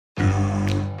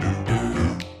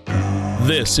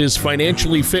This is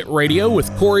Financially Fit Radio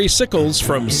with Corey Sickles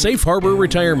from Safe Harbor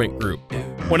Retirement Group.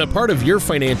 When a part of your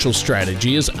financial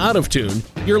strategy is out of tune,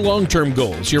 your long-term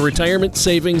goals, your retirement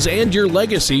savings, and your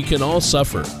legacy can all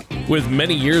suffer. With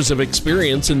many years of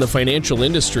experience in the financial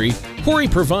industry, Corey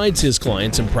provides his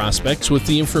clients and prospects with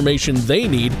the information they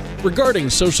need regarding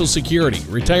Social Security,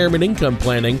 retirement income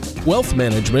planning, wealth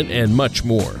management, and much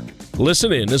more.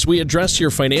 Listen in as we address your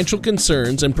financial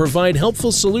concerns and provide helpful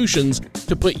solutions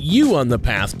to put you on the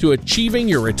path to achieving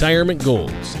your retirement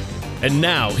goals. And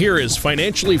now, here is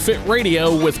Financially Fit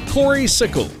Radio with Corey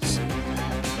Sickles.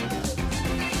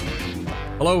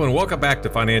 Hello and welcome back to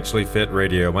Financially Fit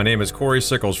Radio. My name is Corey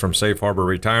Sickles from Safe Harbor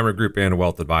Retirement Group and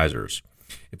Wealth Advisors.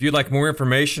 If you'd like more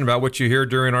information about what you hear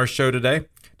during our show today,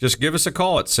 just give us a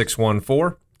call at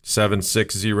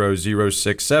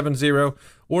 614-760-0670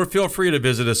 or feel free to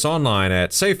visit us online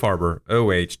at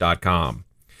safeharboroh.com.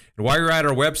 And while you're at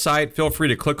our website, feel free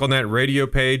to click on that radio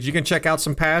page. You can check out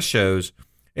some past shows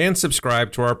and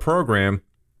subscribe to our program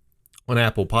on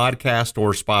Apple Podcast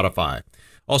or Spotify.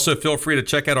 Also, feel free to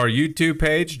check out our YouTube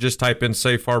page. Just type in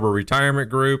Safe Harbor Retirement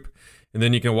Group, and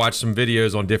then you can watch some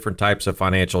videos on different types of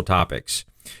financial topics.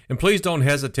 And please don't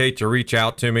hesitate to reach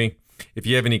out to me if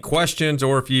you have any questions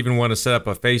or if you even want to set up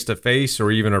a face-to-face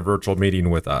or even a virtual meeting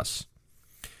with us.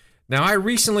 Now, I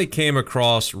recently came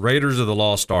across Raiders of the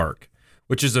Lost Ark,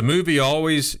 which is a movie you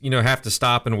always, have to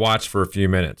stop and watch for a few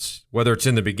minutes, whether it's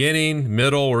in the beginning,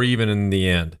 middle, or even in the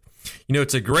end.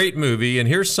 It's a great movie, and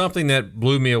here's something that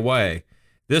blew me away.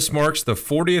 This marks the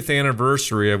 40th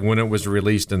anniversary of when it was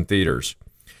released in theaters.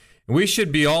 And we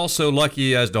should be all so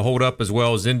lucky as to hold up as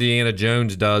well as Indiana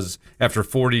Jones does after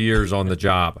 40 years on the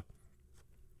job.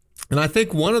 And I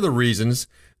think one of the reasons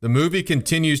the movie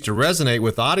continues to resonate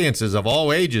with audiences of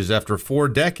all ages after 4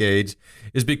 decades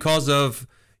is because of,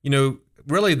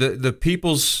 really the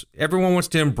people's, everyone wants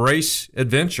to embrace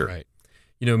adventure. Right.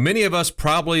 Many of us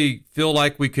probably feel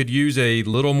like we could use a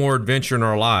little more adventure in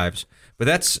our lives, but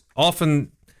that's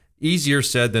often easier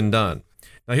said than done.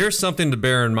 Now, here's something to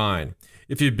bear in mind.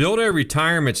 If you build a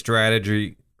retirement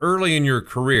strategy early in your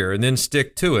career and then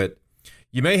stick to it,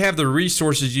 you may have the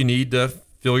resources you need to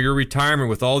fill your retirement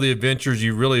with all the adventures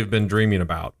you really have been dreaming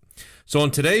about. So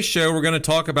on today's show, we're going to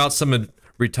talk about some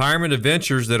retirement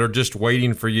adventures that are just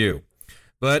waiting for you.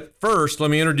 But first,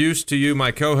 let me introduce to you my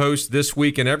co-host this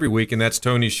week and every week, and that's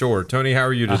Tony Shore. Tony, how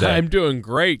are you today? I'm doing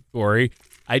great, Corey.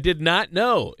 I did not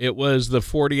know it was the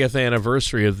 40th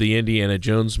anniversary of the Indiana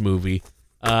Jones movie.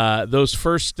 Those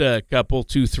first couple,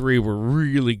 2, 3, were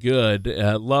really good.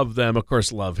 Love them. Of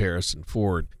course, love Harrison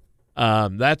Ford.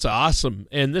 That's awesome.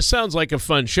 And this sounds like a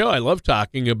fun show. I love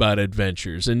talking about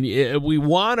adventures. And we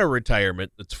want a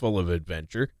retirement that's full of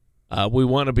adventure. We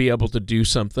want to be able to do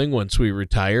something once we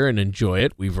retire and enjoy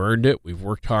it. We've earned it. We've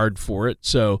worked hard for it.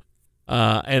 So,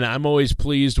 and I'm always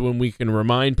pleased when we can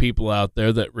remind people out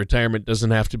there that retirement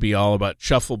doesn't have to be all about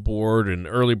shuffleboard and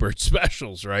early bird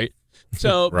specials, right?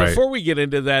 So Right. Before we get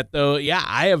into that, though,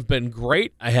 I have been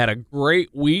great. I had a great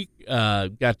week.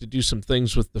 Got to do some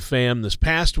things with the fam this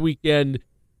past weekend,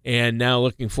 and now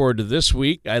looking forward to this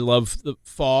week. I love the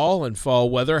fall and fall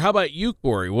weather. How about you,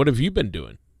 Corey? What have you been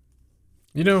doing?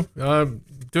 Doing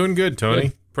good, Tony.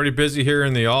 Good. Pretty busy here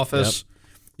in the office.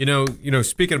 Yep.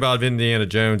 Speaking about Indiana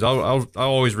Jones, I'll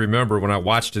always remember when I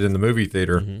watched it in the movie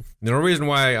theater. Mm-hmm. The only reason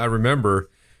why I remember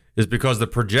is because the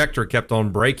projector kept on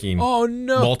breaking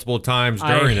multiple times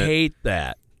during it. I hate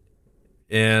that.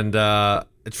 And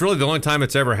it's really the only time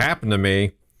it's ever happened to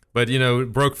me. But,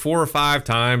 it broke 4 or 5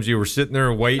 times. You were sitting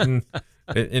there waiting.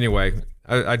 Anyway,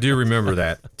 I do remember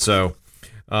that. So,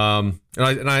 I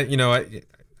think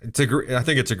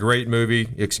it's a great movie,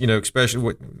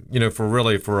 especially,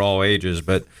 for all ages.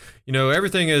 But,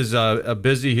 everything is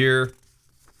busy here.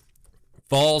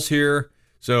 Fall's here.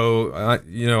 So, I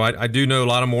do know a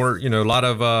lot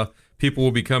of people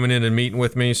will be coming in and meeting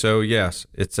with me. So, yes,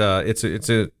 it's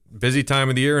a busy time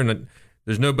of the year, and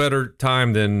there's no better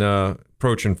time than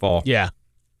approaching fall. Yeah,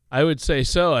 I would say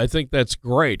so. I think that's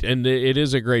great, and it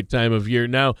is a great time of year.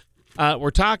 Now, we're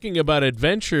talking about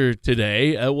adventure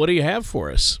today. What do you have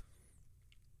for us?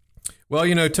 Well,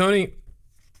 Tony,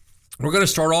 we're going to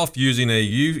start off using a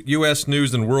U.S.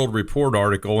 News and World Report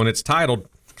article, and it's titled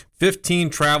 15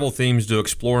 Travel Themes to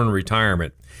Explore in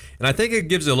Retirement. And I think it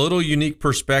gives a little unique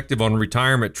perspective on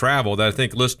retirement travel that I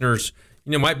think listeners,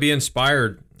 might be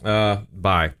inspired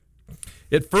by.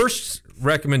 Its first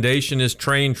recommendation is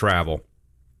train travel.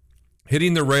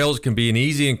 Hitting the rails can be an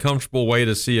easy and comfortable way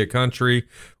to see a country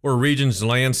or region's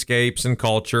landscapes and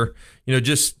culture.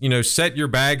 Set your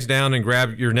bags down and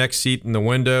grab your next seat in the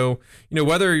window.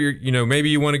 Whether you're, maybe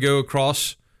you want to go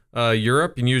across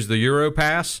Europe and use the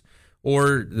Europass,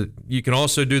 Or you can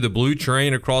also do the Blue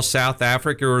Train across South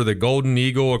Africa or the Golden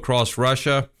Eagle across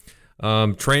Russia.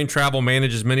 Train travel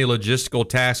manages many logistical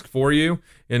tasks for you.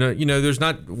 And, there's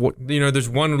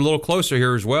one a little closer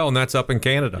here as well, and that's up in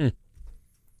Canada.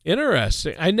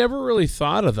 Interesting. I never really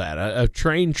thought of that, of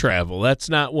train travel. That's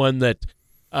not one that,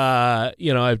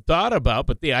 I've thought about,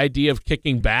 but the idea of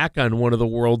kicking back on one of the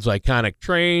world's iconic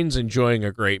trains, enjoying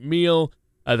a great meal,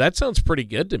 that sounds pretty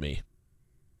good to me.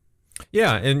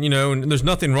 Yeah, and there's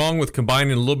nothing wrong with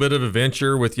combining a little bit of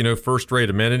adventure with,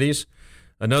 first-rate amenities.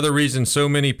 Another reason so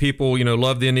many people,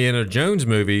 love the Indiana Jones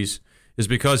movies is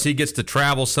because he gets to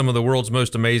travel some of the world's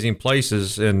most amazing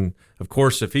places, and of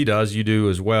course, if he does, you do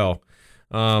as well.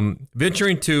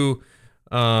 Venturing to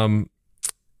UNESCO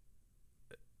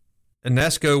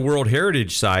World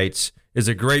Heritage Sites is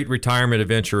a great retirement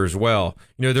adventure as well.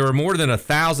 There are more than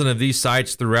 1,000 of these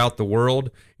sites throughout the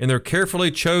world, and they're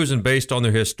carefully chosen based on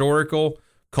their historical,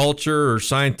 culture, or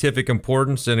scientific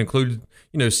importance, and include,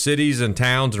 cities and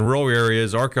towns and rural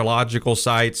areas, archaeological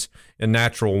sites, and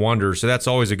natural wonders. So that's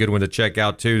always a good one to check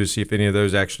out, too, to see if any of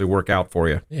those actually work out for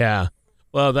you. Yeah.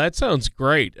 Well, that sounds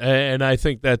great, and I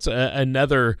think that's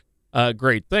another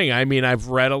great thing. I mean, I've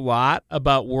read a lot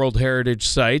about World Heritage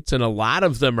sites, and a lot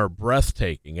of them are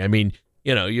breathtaking. I mean,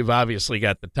 you've obviously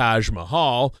got the Taj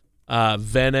Mahal,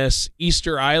 Venice,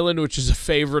 Easter Island, which is a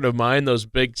favorite of mine, those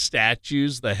big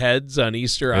statues, the heads on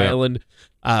Easter Island.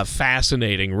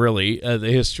 Fascinating, really,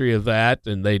 the history of that,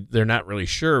 and they're not really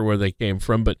sure where they came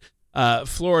from, but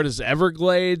Florida's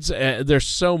Everglades, there's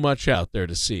so much out there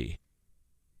to see.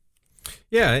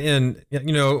 Yeah, and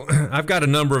I've got a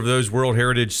number of those World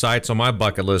Heritage sites on my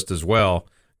bucket list as well,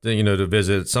 to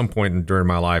visit at some point during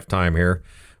my lifetime here.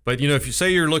 But if you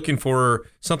say you're looking for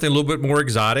something a little bit more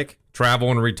exotic,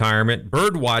 travel and retirement,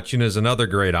 bird watching is another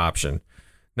great option.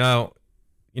 Now,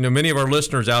 many of our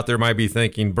listeners out there might be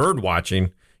thinking, bird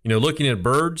watching, looking at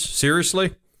birds,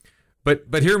 seriously?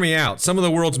 But hear me out. Some of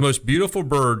the world's most beautiful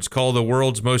birds call the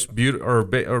world's most beautiful,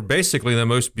 or basically the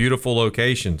most beautiful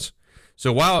locations.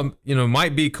 So while it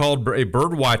might be called a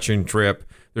bird watching trip,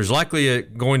 there's likely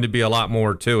going to be a lot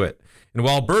more to it. And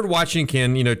while bird watching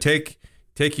can take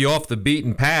you off the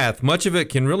beaten path, much of it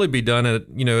can really be done at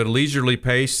a leisurely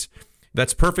pace.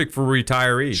 That's perfect for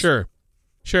retirees.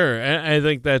 Sure. I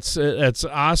think that's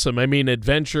awesome. I mean,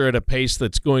 adventure at a pace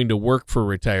that's going to work for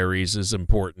retirees is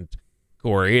important,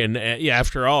 Corey. And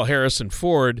after all, Harrison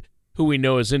Ford, who we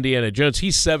know as Indiana Jones,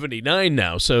 he's 79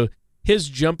 now, so his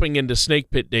jumping into snake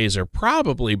pit days are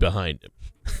probably behind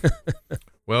him.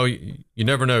 Well, you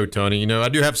never know, Tony. I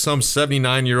do have some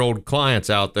 79-year-old clients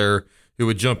out there who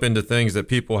would jump into things that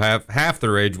people have half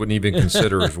their age wouldn't even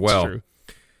consider as well. True.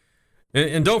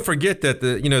 And don't forget that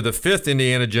the fifth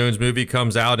Indiana Jones movie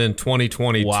comes out in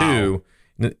 2022.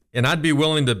 Wow. And I'd be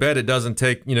willing to bet it doesn't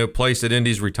take place at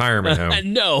Indy's retirement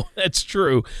home. No, that's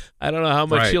true. I don't know how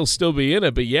much he'll still be in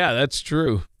it, but yeah, that's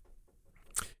true.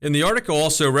 And the article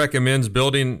also recommends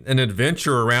building an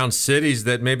adventure around cities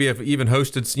that maybe have even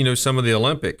hosted, some of the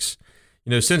Olympics.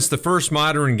 Since the first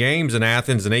modern games in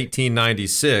Athens in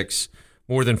 1896,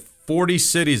 more than 40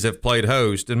 cities have played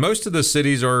host, and most of the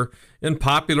cities are in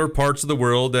popular parts of the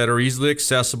world that are easily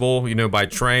accessible, by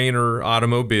train or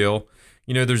automobile.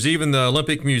 There's even the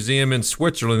Olympic Museum in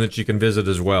Switzerland that you can visit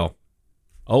as well.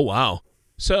 Oh, wow.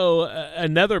 So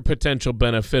another potential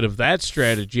benefit of that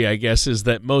strategy, I guess, is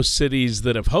that most cities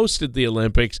that have hosted the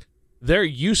Olympics, they're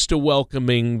used to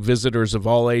welcoming visitors of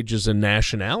all ages and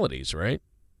nationalities, right?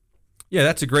 Yeah,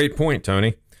 that's a great point,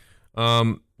 Tony.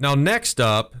 Now, next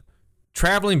up,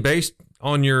 traveling based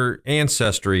on your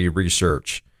ancestry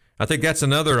research. I think that's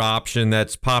another option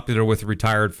that's popular with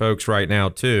retired folks right now,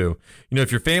 too.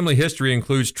 If your family history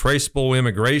includes traceable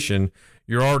immigration,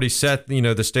 you're already set,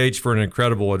 the stage for an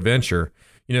incredible adventure.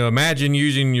 Imagine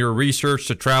using your research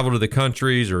to travel to the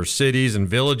countries or cities and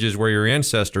villages where your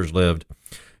ancestors lived.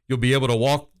 You'll be able to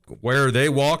walk where they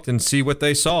walked and see what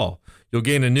they saw. You'll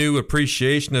gain a new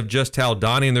appreciation of just how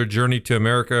daunting their journey to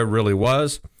America really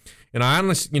was. And I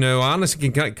honestly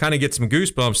can kind of get some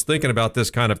goosebumps thinking about this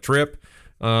kind of trip.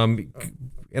 And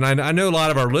I know a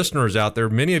lot of our listeners out there,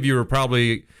 many of you are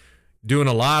probably doing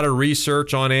a lot of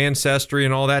research on ancestry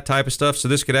and all that type of stuff. So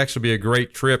this could actually be a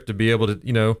great trip to be able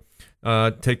to,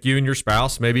 take you and your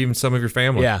spouse, maybe even some of your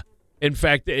family. Yeah. In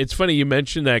fact, it's funny you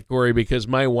mentioned that, Corey, because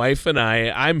my wife and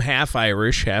I'm half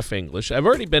Irish, half English. I've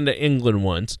already been to England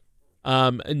once.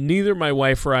 Neither my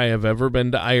wife or I have ever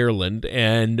been to Ireland,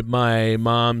 and it's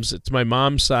my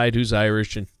mom's side who's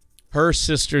Irish, and her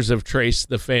sisters have traced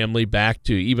the family back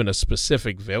to even a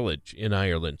specific village in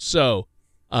Ireland. So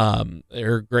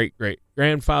her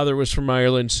great-great-grandfather was from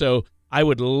Ireland. So I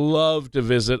would love to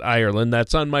visit Ireland.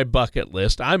 That's on my bucket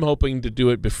list. I'm hoping to do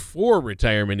it before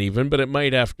retirement even, but it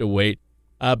might have to wait.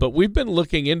 But we've been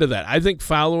looking into that. I think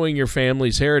following your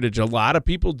family's heritage, a lot of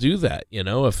people do that.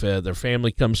 If their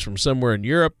family comes from somewhere in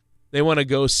Europe, they want to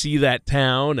go see that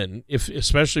town, and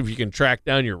especially if you can track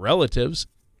down your relatives,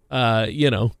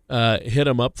 hit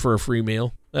them up for a free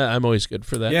meal. I'm always good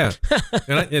for that. Yeah,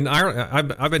 and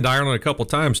Ireland, I've been to Ireland a couple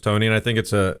times, Tony, and I think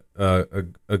it's a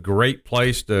great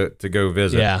place to go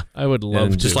visit. Yeah, I would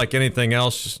love to. Just like anything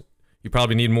else, you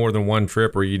probably need more than one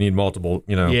trip, or you need multiple.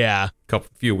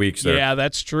 Few weeks there. Yeah,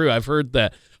 that's true. I've heard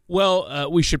that.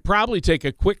 Well, we should probably take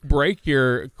a quick break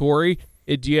here, Corey.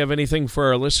 Do you have anything for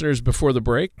our listeners before the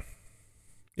break?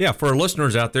 Yeah, for our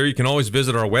listeners out there, you can always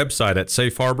visit our website at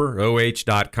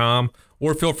safeharboroh.com,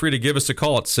 or feel free to give us a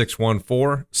call at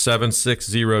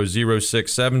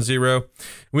 614-760-0670.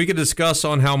 We can discuss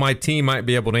on how my team might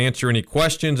be able to answer any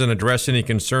questions and address any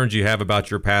concerns you have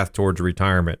about your path towards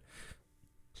retirement.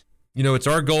 It's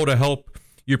our goal to help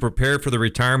you prepare for the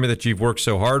retirement that you've worked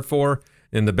so hard for,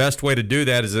 and the best way to do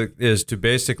that is to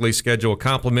basically schedule a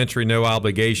complimentary,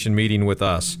 no-obligation meeting with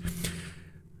us.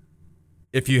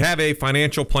 If you have a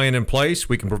financial plan in place,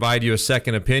 we can provide you a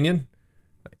second opinion.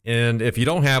 And if you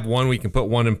don't have one, we can put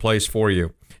one in place for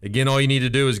you. Again, all you need to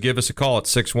do is give us a call at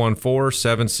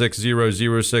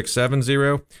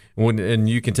 614-760-0670, and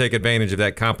you can take advantage of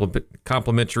that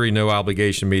complimentary,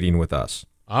 no-obligation meeting with us.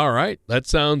 All right. That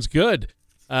sounds good.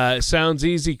 Sounds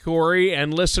easy, Corey.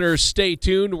 And listeners, stay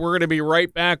tuned. We're going to be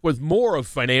right back with more of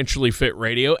Financially Fit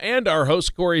Radio and our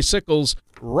host, Corey Sickles,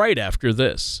 right after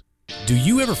this. Do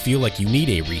you ever feel like you need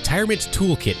a retirement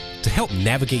toolkit to help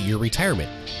navigate your retirement?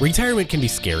 Retirement can be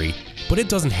scary, but it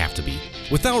doesn't have to be.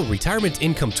 With our Retirement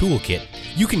Income Toolkit,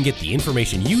 you can get the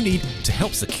information you need to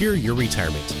help secure your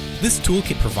retirement. This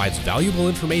toolkit provides valuable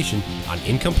information on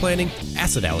income planning,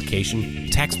 asset allocation,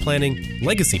 tax planning,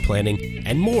 legacy planning,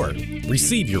 and more.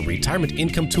 Receive your Retirement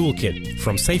Income Toolkit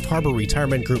from Safe Harbor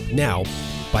Retirement Group now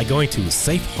by going to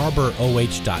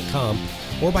safeharboroh.com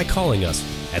or by calling us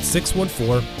at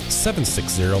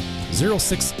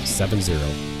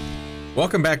 614-760-0670.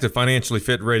 Welcome back to Financially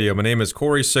Fit Radio. My name is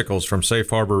Corey Sickles from Safe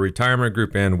Harbor Retirement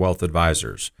Group and Wealth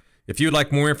Advisors. If you'd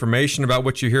like more information about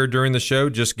what you hear during the show,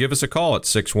 just give us a call at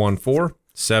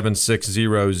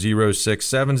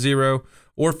 614-760-0670,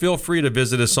 or feel free to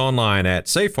visit us online at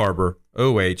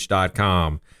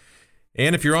safeharboroh.com.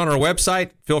 And if you're on our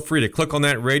website, feel free to click on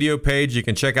that radio page. You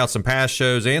can check out some past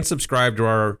shows and subscribe to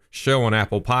our show on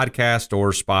Apple Podcast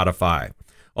or Spotify.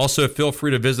 Also, feel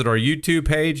free to visit our YouTube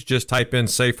page. Just type in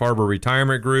Safe Harbor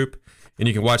Retirement Group, and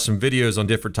you can watch some videos on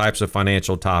different types of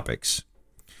financial topics.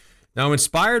 Now,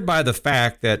 inspired by the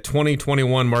fact that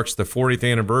 2021 marks the 40th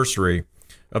anniversary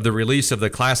of the release of the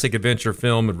classic adventure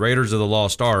film Raiders of the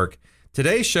Lost Ark,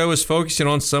 today's show is focusing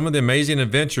on some of the amazing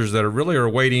adventures that are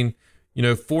waiting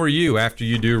for you after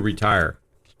you do retire.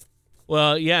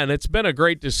 Well, yeah, and it's been a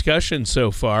great discussion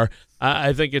so far.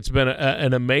 I think it's been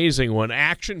an amazing one.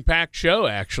 Action-packed show,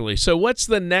 actually. So what's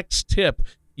the next tip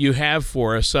you have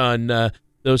for us on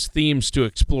those themes to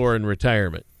explore in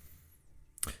retirement?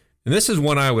 And this is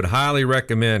one I would highly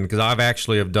recommend because I've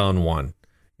actually have done one,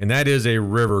 and that is a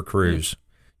river cruise.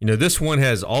 This one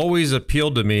has always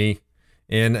appealed to me,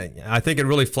 and I think it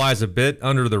really flies a bit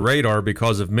under the radar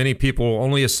because of many people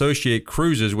only associate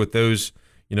cruises with those,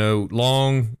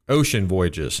 long ocean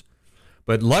voyages.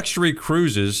 But luxury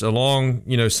cruises along,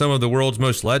 some of the world's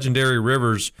most legendary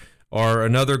rivers are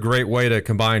another great way to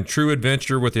combine true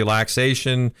adventure with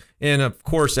relaxation and, of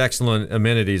course, excellent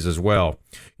amenities as well.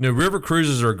 River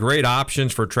cruises are great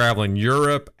options for traveling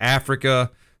Europe,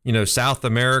 Africa, South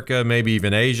America, maybe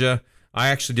even Asia. I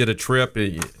actually did a trip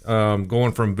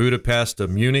going from Budapest to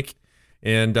Munich,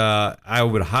 and I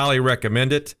would highly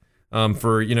recommend it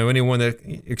for anyone that,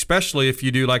 especially if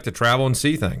you do like to travel and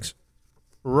see things.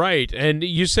 Right, and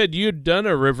you said you'd done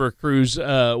a river cruise.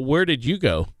 Where did you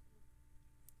go?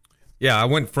 Yeah, I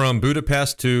went from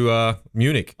Budapest to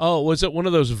Munich. Oh, was it one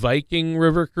of those Viking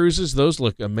river cruises? Those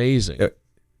look amazing. It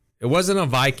wasn't a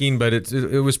Viking, but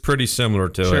it was pretty similar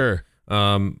to it. Sure.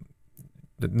 The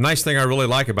nice thing I really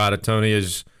like about it, Tony,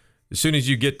 is as soon as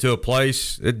you get to a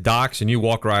place, it docks and you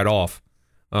walk right off.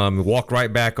 Walk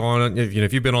right back on it.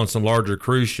 If you've been on some larger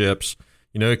cruise ships,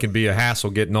 it can be a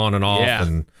hassle getting on and off. Yeah.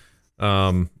 And,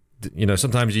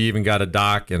 sometimes you even got to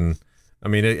dock, and I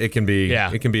mean, it can be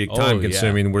time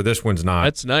consuming where this one's not.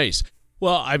 That's nice.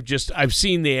 Well, I've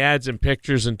seen the ads and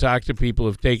pictures and talked to people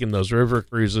who've taken those river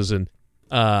cruises, and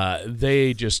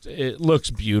it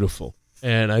looks beautiful.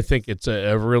 And I think it's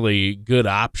a really good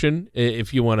option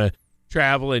if you want to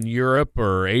travel in Europe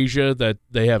or Asia, that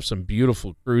they have some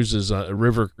beautiful cruises,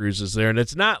 river cruises there, and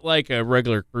it's not like a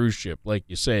regular cruise ship, like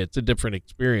you say. It's a different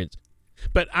experience.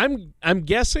 But I'm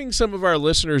guessing some of our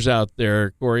listeners out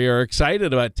there, Corey, are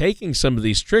excited about taking some of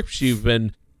these trips you've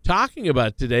been talking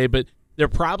about today, but they're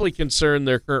probably concerned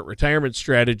their current retirement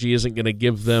strategy isn't going to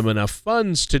give them enough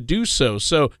funds to do so.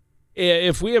 So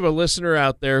if we have a listener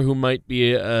out there who might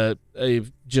be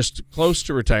just close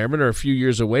to retirement or a few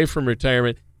years away from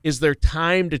retirement, is there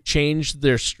time to change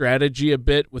their strategy a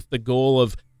bit with the goal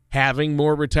of having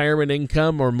more retirement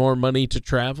income or more money to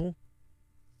travel?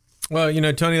 Well,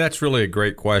 Tony, that's really a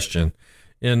great question.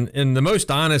 And the most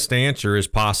honest answer is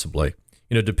possibly,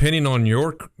 depending on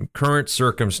your current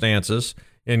circumstances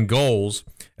and goals,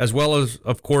 as well as,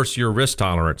 of course, your risk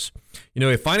tolerance.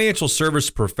 A financial service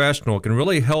professional can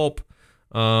really help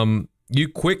you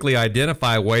quickly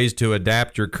identify ways to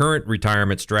adapt your current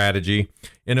retirement strategy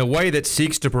in a way that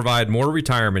seeks to provide more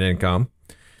retirement income.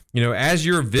 As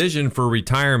your vision for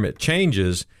retirement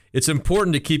changes, it's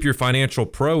important to keep your financial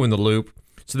pro in the loop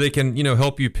so they can,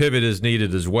 help you pivot as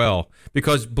needed as well.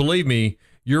 Because believe me,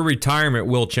 your retirement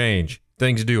will change.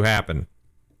 Things do happen.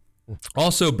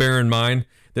 Also, bear in mind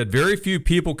that very few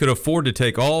people could afford to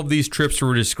take all of these trips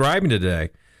we're describing today.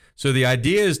 So the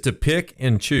idea is to pick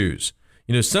and choose.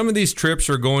 Some of these trips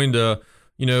are going to,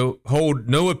 hold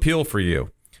no appeal for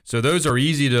you. So those are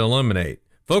easy to eliminate.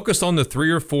 Focus on the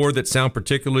 3 or 4 that sound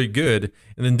particularly good,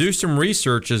 and then do some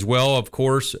research as well, of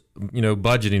course,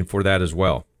 budgeting for that as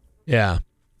well. Yeah.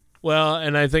 Well,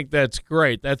 and I think that's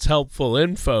great. That's helpful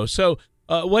info. So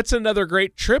what's another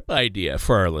great trip idea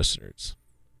for our listeners?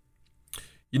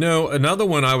 Another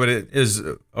one is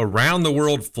around the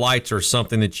world flights are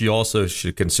something that you also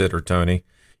should consider, Tony.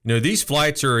 These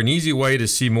flights are an easy way to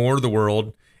see more of the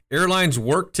world. Airlines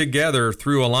work together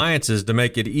through alliances to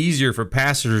make it easier for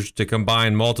passengers to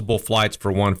combine multiple flights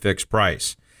for one fixed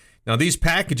price. Now, these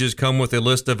packages come with a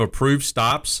list of approved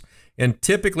stops and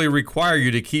typically require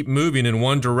you to keep moving in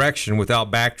one direction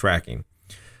without backtracking.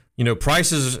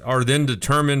 Prices are then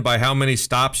determined by how many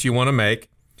stops you want to make.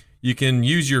 You can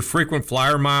use your frequent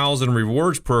flyer miles and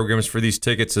rewards programs for these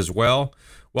tickets as well.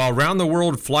 While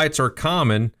round-the-world flights are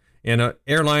common and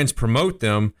airlines promote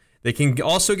them, they can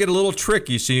also get a little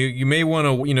tricky, so you may want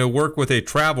to work with a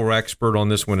travel expert on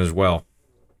this one as well.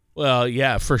 Well,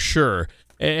 yeah, for sure.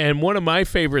 And one of my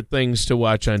favorite things to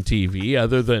watch on TV,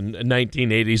 other than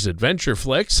 1980s adventure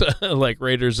flicks like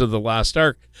Raiders of the Lost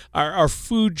Ark, are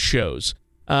food shows.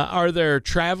 Are there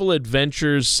travel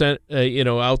adventures,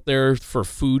 out there for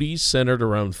foodies centered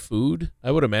around food? I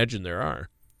would imagine there are.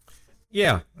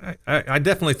 Yeah, I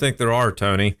definitely think there are,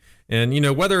 Tony.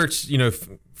 And, whether it's,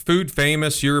 food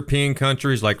famous European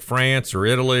countries like France or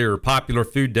Italy, or popular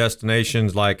food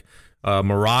destinations like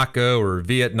Morocco or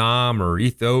Vietnam or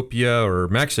Ethiopia or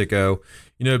Mexico,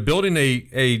 building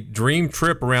a dream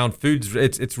trip around foods,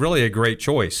 it's really a great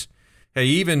choice. Hey,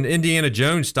 even Indiana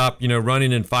Jones stopped,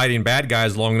 running and fighting bad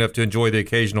guys long enough to enjoy the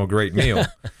occasional great meal.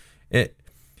 And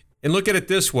look at it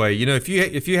this way,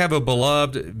 if you have a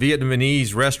beloved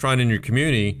Vietnamese restaurant in your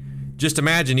community, just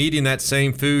imagine eating that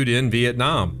same food in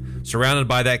Vietnam, surrounded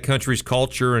by that country's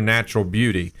culture and natural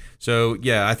beauty. So,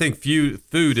 yeah, I think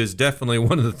food is definitely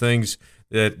one of the things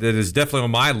that is definitely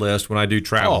on my list when I do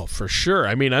travel. Oh, for sure.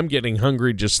 I mean, I'm getting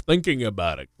hungry just thinking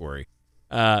about it, Corey.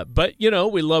 But,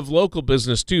 we love local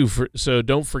business, too. So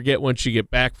don't forget, once you get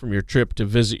back from your trip, to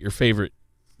visit your favorite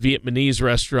Vietnamese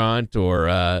restaurant or,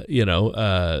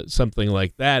 something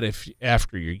like that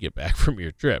after you get back from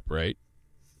your trip, right?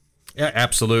 Yeah,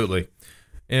 absolutely.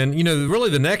 And, really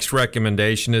the next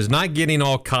recommendation is not getting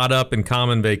all caught up in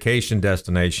common vacation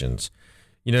destinations.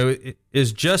 It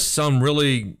is just some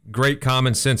really great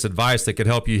common sense advice that could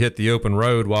help you hit the open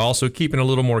road while also keeping a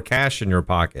little more cash in your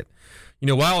pocket.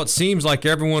 While it seems like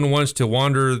everyone wants to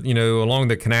wander, along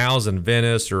the canals in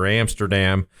Venice or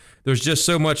Amsterdam, there's just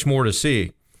so much more to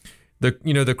see.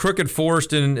 The Crooked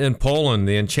Forest in Poland,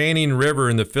 the Enchanting River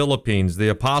in the Philippines, the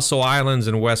Apostle Islands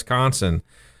in Wisconsin,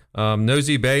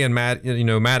 Nosy Bay in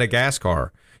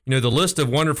Madagascar. The list of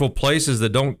wonderful places that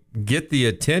don't get the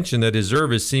attention they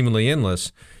deserve is seemingly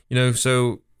endless.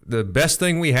 So the best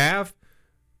thing we have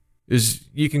is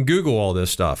you can Google all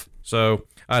this stuff. So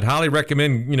I'd highly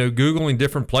recommend, Googling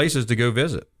different places to go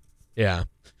visit. Yeah.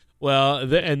 Well,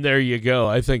 and there you go.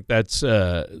 I think that's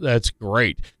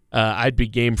great. I'd be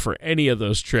game for any of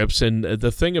those trips. And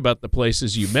the thing about the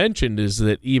places you mentioned is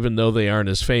that even though they aren't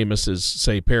as famous as,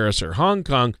 say, Paris or Hong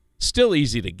Kong, still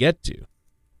easy to get to.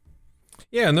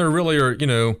 Yeah, and there really are,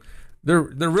 there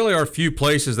really are few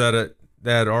places that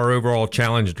are overall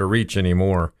challenged to reach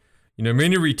anymore.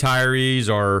 Many retirees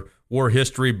are war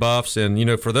history buffs.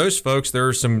 And, for those folks, there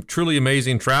are some truly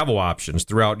amazing travel options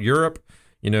throughout Europe.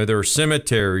 There are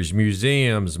cemeteries,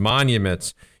 museums,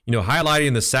 monuments,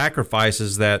 highlighting the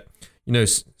sacrifices that,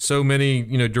 so many,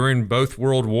 during both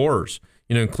world wars,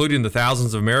 including the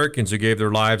thousands of Americans who gave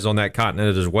their lives on that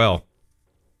continent as well.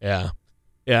 Yeah.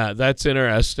 Yeah, that's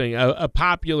interesting. A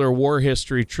popular war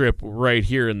history trip right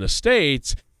here in the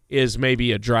States is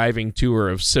maybe a driving tour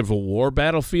of Civil War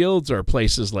battlefields or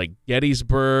places like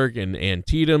Gettysburg and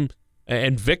Antietam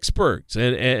and Vicksburg.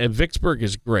 And Vicksburg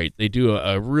is great. They do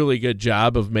a really good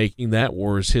job of making that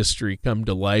war's history come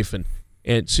to life,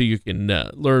 and so you can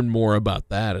learn more about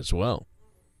that as well.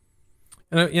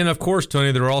 And of course,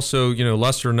 Tony, there are also,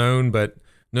 lesser known but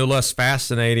no less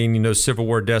fascinating, Civil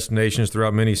War destinations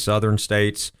throughout many southern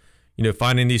states.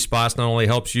 Finding these spots not only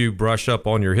helps you brush up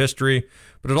on your history,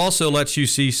 but it also lets you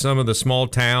see some of the small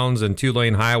towns and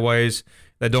two-lane highways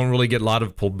that don't really get a lot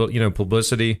of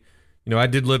publicity. I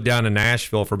did live down in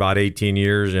Nashville for about 18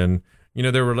 years, and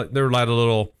there were a lot of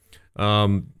little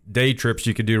day trips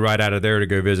you could do right out of there to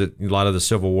go visit a lot of the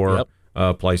Civil War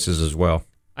places as well.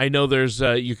 I know there's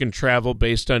you can travel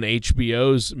based on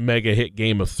HBO's mega hit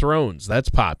Game of Thrones. That's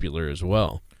popular as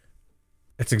well.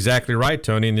 That's exactly right,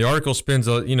 Tony. And the article spends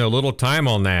a little time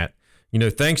on that.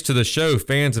 Thanks to the show,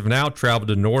 fans have now traveled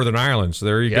to Northern Ireland. So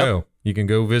there you go. You can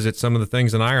go visit some of the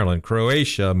things in Ireland,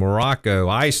 Croatia, Morocco,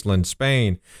 Iceland,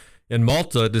 Spain, and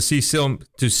Malta to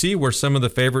see where some of the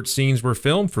favorite scenes were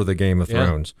filmed for the Game of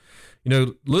Thrones.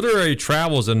 Literary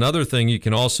travel is another thing you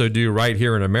can also do right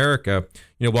here in America,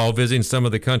 while visiting some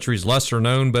of the country's lesser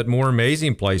known but more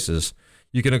amazing places.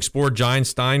 You can explore John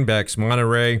Steinbeck's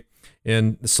Monterey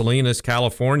in Salinas,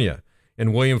 California,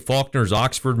 and William Faulkner's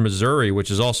Oxford, Missouri, which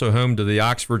is also home to the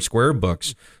Oxford Square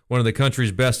Books, one of the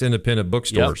country's best independent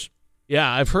bookstores. Yep.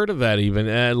 Yeah, I've heard of that even,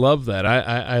 and I love that.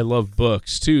 I love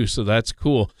books, too, so that's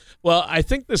cool. Well, I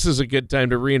think this is a good time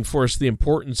to reinforce the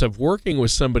importance of working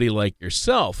with somebody like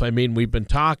yourself. I mean, we've been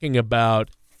talking about,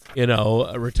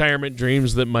 retirement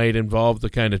dreams that might involve the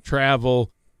kind of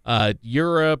travel,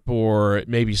 Europe, or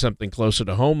maybe something closer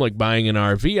to home like buying an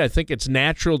RV. I think it's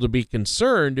natural to be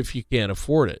concerned if you can't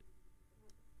afford it.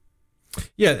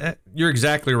 Yeah, you're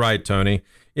exactly right, Tony.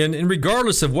 And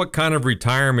regardless of what kind of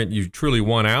retirement you truly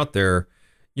want out there,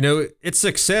 its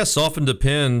success often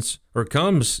depends or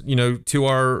comes, to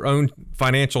our own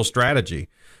financial strategy.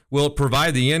 Will it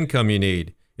provide the income you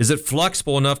need? Is it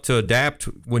flexible enough to adapt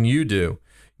when you do?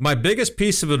 My biggest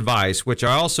piece of advice, which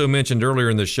I also mentioned earlier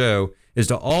in the show, is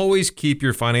to always keep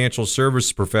your financial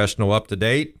service professional up to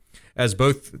date, as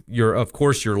both your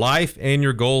life and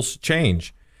your goals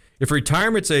change. If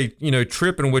retirement's a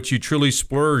trip in which you truly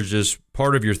splurge as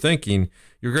part of your thinking,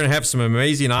 you're going to have some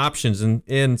amazing options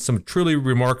in some truly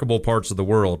remarkable parts of the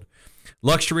world.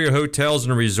 Luxury hotels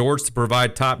and resorts to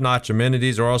provide top-notch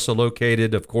amenities are also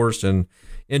located, of course, in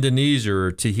Indonesia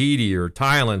or Tahiti or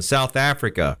Thailand, South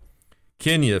Africa,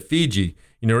 Kenya, Fiji,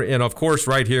 and of course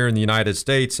right here in the United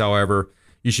States. However,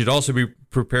 you should also be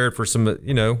prepared for some,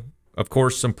 of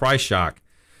course, some price shock.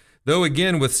 Though,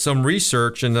 again, with some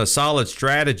research and a solid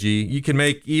strategy, you can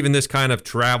make even this kind of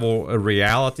travel a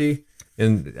reality.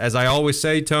 And as I always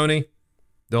say, Tony,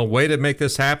 the way to make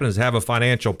this happen is have a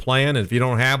financial plan. And if you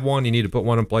don't have one, you need to put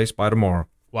one in place by tomorrow.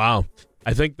 Wow.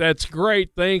 I think that's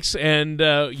great. Thanks. And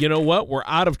you know what? We're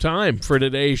out of time for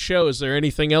today's show. Is there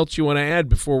anything else you want to add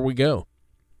before we go?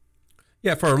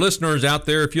 Yeah, for our listeners out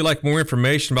there, if you'd like more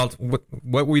information about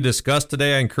what we discussed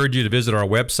today, I encourage you to visit our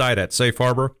website at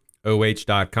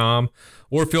safeharboroh.com,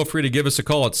 or feel free to give us a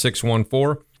call at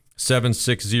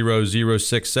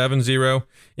 614-760-0670.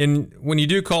 And when you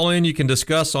do call in, you can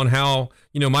discuss on how,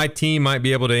 my team might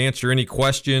be able to answer any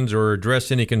questions or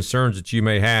address any concerns that you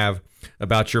may have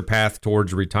about your path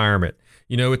towards retirement.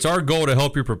 It's our goal to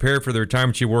help you prepare for the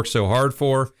retirement you work so hard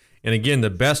for. And again,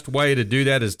 the best way to do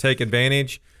that is take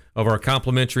advantage of our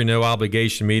complimentary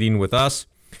no-obligation meeting with us.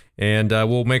 And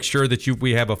we'll make sure that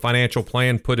we have a financial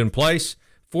plan put in place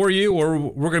for you, or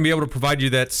we're going to be able to provide you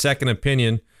that second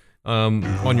opinion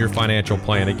on your financial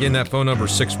plan. Again, that phone number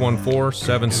is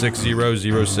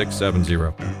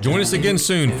 614-760-0670. Join us again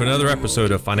soon for another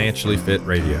episode of Financially Fit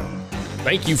Radio.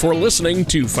 Thank you for listening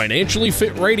to Financially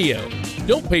Fit Radio.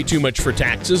 Don't pay too much for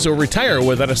taxes or retire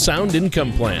without a sound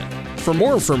income plan. For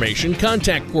more information,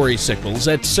 contact Corey Sickles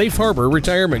at Safe Harbor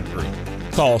Retirement Group.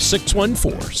 Call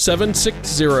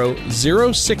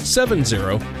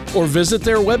 614-760-0670 or visit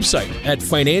their website at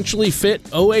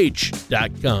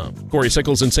financiallyfitoh.com. Corey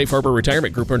Sickles and Safe Harbor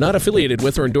Retirement Group are not affiliated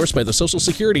with or endorsed by the Social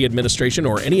Security Administration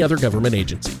or any other government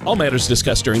agency. All matters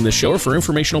discussed during this show are for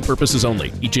informational purposes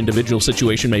only. Each individual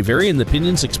situation may vary and the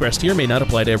opinions expressed here may not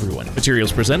apply to everyone.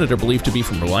 Materials presented are believed to be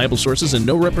from reliable sources and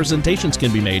no representations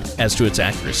can be made as to its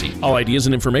accuracy. All ideas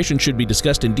and information should be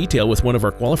discussed in detail with one of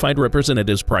our qualified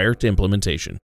representatives prior to implementation.